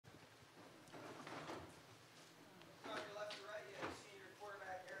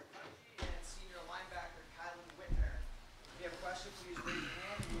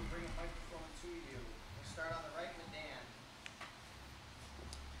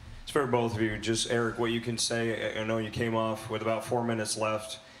for both of you. Just Eric, what you can say. I know you came off with about 4 minutes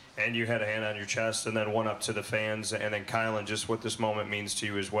left, and you had a hand on your chest, and then one up to the fans. And then Kielan, just what this moment means to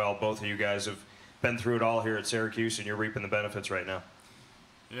you as well. Both of you guys have been through it all here at Syracuse, and you're reaping the benefits right now.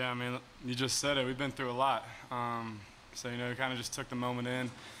 Yeah, I mean, you just said it. We've been through a lot. So, you know, we kind of just took the moment in.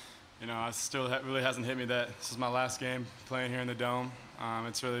 You know, it really hasn't hit me that this is my last game playing here in the Dome.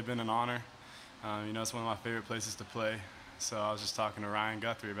 It's really been an honor. You know, it's one of my favorite places to play. So I was just talking to Ryan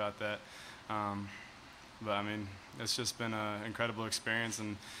Guthrie about that. But, I mean, it's just been an incredible experience,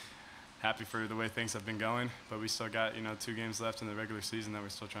 and happy for the way things have been going. But we still got, you know, 2 games left in the regular season that we're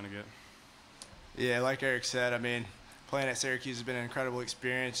still trying to get. Yeah, like Eric said, I mean, playing at Syracuse has been an incredible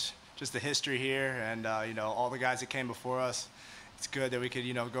experience. Just the history here and, you know, all the guys that came before us. It's good that we could,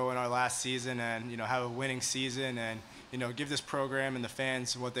 you know, go in our last season and, you know, have a winning season and, you know, give this program and the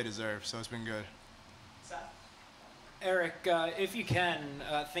fans what they deserve. So it's been good. Eric, if you can,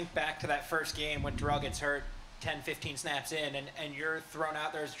 think back to that first game when Darrell gets hurt 10, 15 snaps in and you're thrown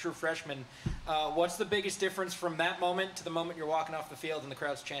out there as a true freshman. What's the biggest difference from that moment to the moment you're walking off the field and the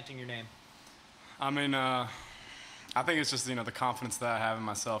crowd's chanting your name? I mean, I think it's just, you know, the confidence that I have in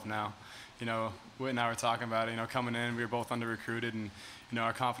myself now. You know, Whit and I were talking about it, you know, coming in, we were both under-recruited, and, you know,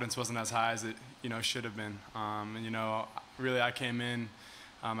 our confidence wasn't as high as it, you know, should have been. And, you know, really I came in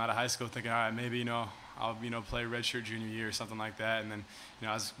out of high school thinking, all right, maybe, you know, I'll, you know, play redshirt junior year or something like that. And then, you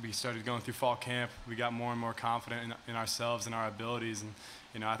know, as we started going through fall camp, we got more and more confident in ourselves and our abilities. And,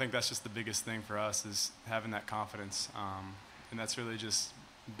 you know, I think that's just the biggest thing for us is having that confidence. And that's really just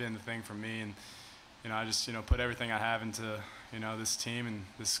been the thing for me. And, you know, I just, you know, put everything I have into, you know, this team and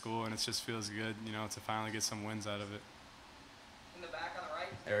this school, and it just feels good, you know, to finally get some wins out of it. In the back on the right.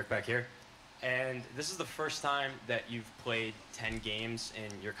 Eric back here. And this is the first time that you've played 10 games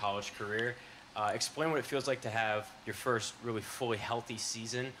in your college career. Explain what it feels like to have your first really fully healthy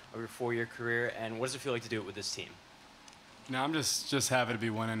season of your 4-year career, and what does it feel like to do it with this team? No, I'm just happy to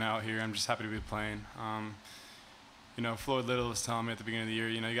be winning out here. I'm just happy to be playing. You know, Floyd Little was telling me at the beginning of the year,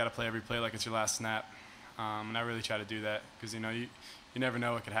 you know, you got to play every play like it's your last snap. And I really try to do that because, you know, you never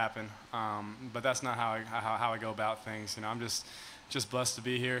know what could happen. But that's not how I go about things. You know, I'm just blessed to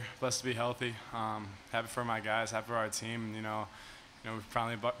be here, blessed to be healthy, happy for my guys, happy for our team. And, you know, we've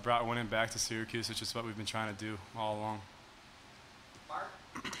finally brought winning back to Syracuse, which is what we've been trying to do all along. Mark?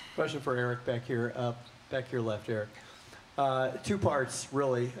 Question for Eric back here left, Eric. 2 parts,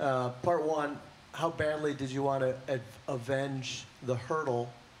 really. Part 1, how badly did you want to avenge the hurdle?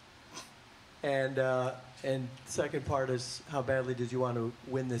 And second part is, how badly did you want to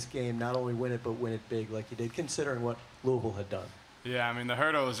win this game? Not only win it, but win it big like you did, considering what Louisville had done. Yeah, I mean, the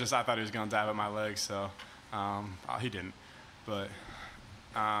hurdle was just, I thought he was going to dive at my legs, so he didn't. But,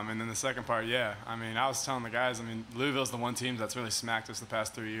 and then the second part, yeah. I mean, I was telling the guys, I mean, Louisville's the one team that's really smacked us the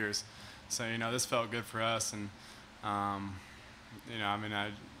past 3 years. So, you know, this felt good for us. And, you know, I mean, I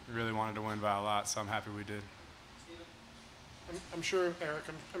really wanted to win by a lot, so I'm happy we did. I'm sure, Eric,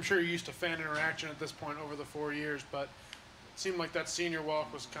 I'm sure you're used to fan interaction at this point over the 4 years, but it seemed like that senior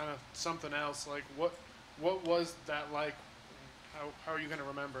walk was kind of something else. Like, what was that like? How are you going to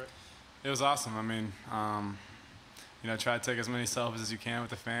remember it? It was awesome. I mean, you know, try to take as many selfies as you can with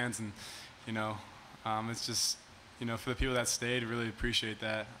the fans, and, you know, it's just, you know, for the people that stayed, really appreciate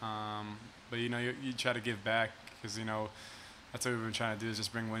that. But, you know, you try to give back because, you know, that's what we've been trying to do is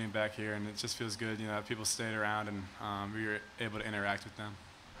just bring winning back here, and it just feels good, you know, that people stayed around and we were able to interact with them.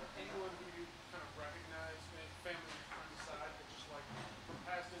 Anyone who you kind of recognize, maybe family or friends aside, but just like from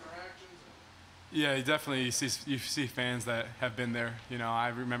past interactions? Yeah, you definitely you see fans that have been there. You know, I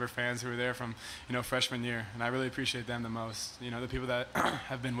remember fans who were there from, you know, freshman year, and I really appreciate them the most. You know, the people that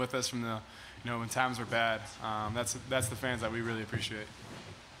have been with us from the, you know, when times were bad. That's the fans that we really appreciate.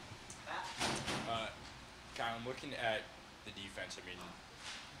 Kyle, I'm looking at the defense. I mean,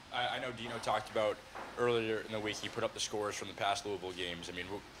 I know Dino talked about earlier in the week he put up the scores from the past Louisville games. I mean,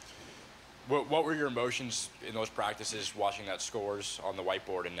 what were your emotions in those practices, watching that scores on the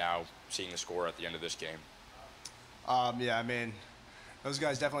whiteboard and now seeing the score at the end of this game? Yeah, I mean, those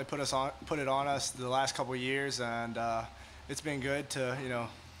guys definitely put it on us the last couple of years, and it's been good to, you know,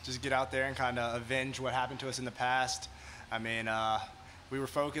 just get out there and kind of avenge what happened to us in the past. I mean, we were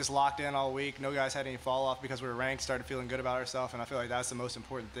focused, locked in all week. No guys had any fall off because we were ranked, started feeling good about ourselves, and I feel like that's the most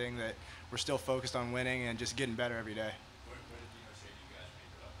important thing, that we're still focused on winning and just getting better every day. What did Dino say to you guys when he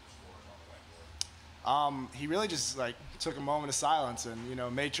put up the scores on the whiteboard? He really just like took a moment of silence and, you know,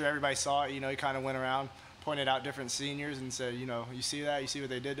 made sure everybody saw it. You know, he kind of went around, pointed out different seniors and said, you know, you see that? You see what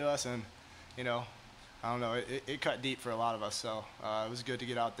they did to us? And, you know, I don't know, it cut deep for a lot of us. So it was good to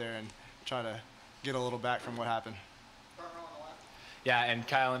get out there and try to get a little back from what happened. Yeah, and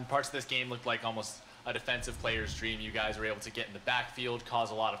Kielan, parts of this game looked like almost a defensive player's dream. You guys were able to get in the backfield,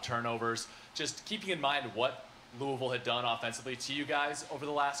 cause a lot of turnovers. Just keeping in mind what Louisville had done offensively to you guys over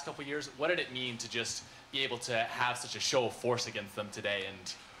the last couple years, what did it mean to just be able to have such a show of force against them today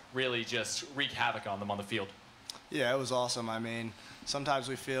and really just wreak havoc on them on the field? Yeah, it was awesome. I mean, sometimes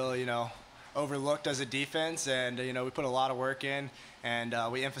we feel, overlooked as a defense, and, we put a lot of work in, and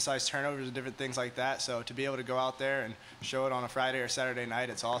we emphasize turnovers and different things like that. So to be able to go out there and show it on a Friday or Saturday night,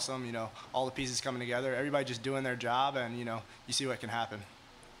 it's awesome. All the pieces coming together, everybody just doing their job, and, you see what can happen.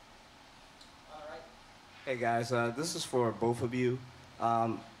 Hey guys, this is for both of you.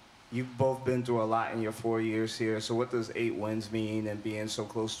 You've both been through a lot in your 4 years here, so what does 8 wins mean and being so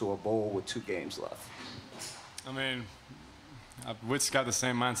close to a bowl with 2 games left? I mean, Whit's got the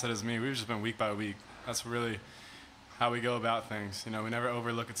same mindset as me. We've just been week by week. That's really how we go about things. We never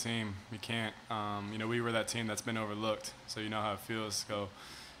overlook a team. We can't. We were that team that's been overlooked, so you know how it feels. So,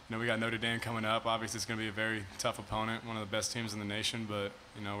 we got Notre Dame coming up. Obviously, it's going to be a very tough opponent, one of the best teams in the nation, but,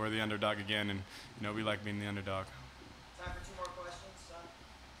 we're the underdog again, and, we like being the underdog. Time for 2 more questions.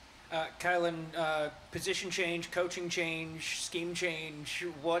 Kielan, position change, coaching change, scheme change.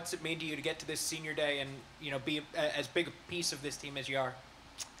 What's it mean to you to get to this senior day and be as big a piece of this team as you are?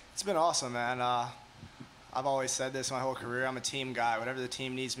 It's been awesome, man. I've always said this my whole career. I'm a team guy. Whatever the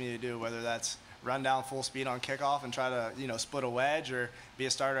team needs me to do, whether that's run down full speed on kickoff and try to split a wedge or be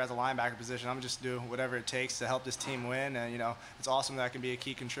a starter at the linebacker position, I'm just do whatever it takes to help this team win. And it's awesome that I can be a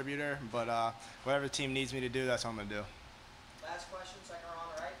key contributor. But whatever the team needs me to do, that's what I'm gonna do. Last question, second row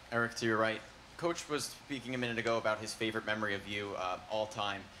on the right. Eric, to your right. Coach was speaking a minute ago about his favorite memory of you all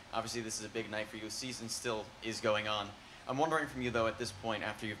time. Obviously, this is a big night for you. Season still is going on. I'm wondering from you, though, at this point,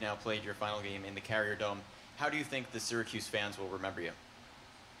 after you've now played your final game in the Carrier Dome, how do you think the Syracuse fans will remember you?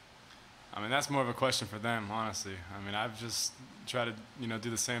 I mean, that's more of a question for them, honestly. I mean, I've just tried to, do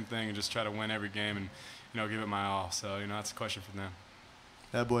the same thing and just try to win every game and, give it my all. So, that's a question for them.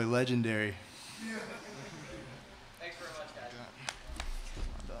 That boy legendary. Yeah.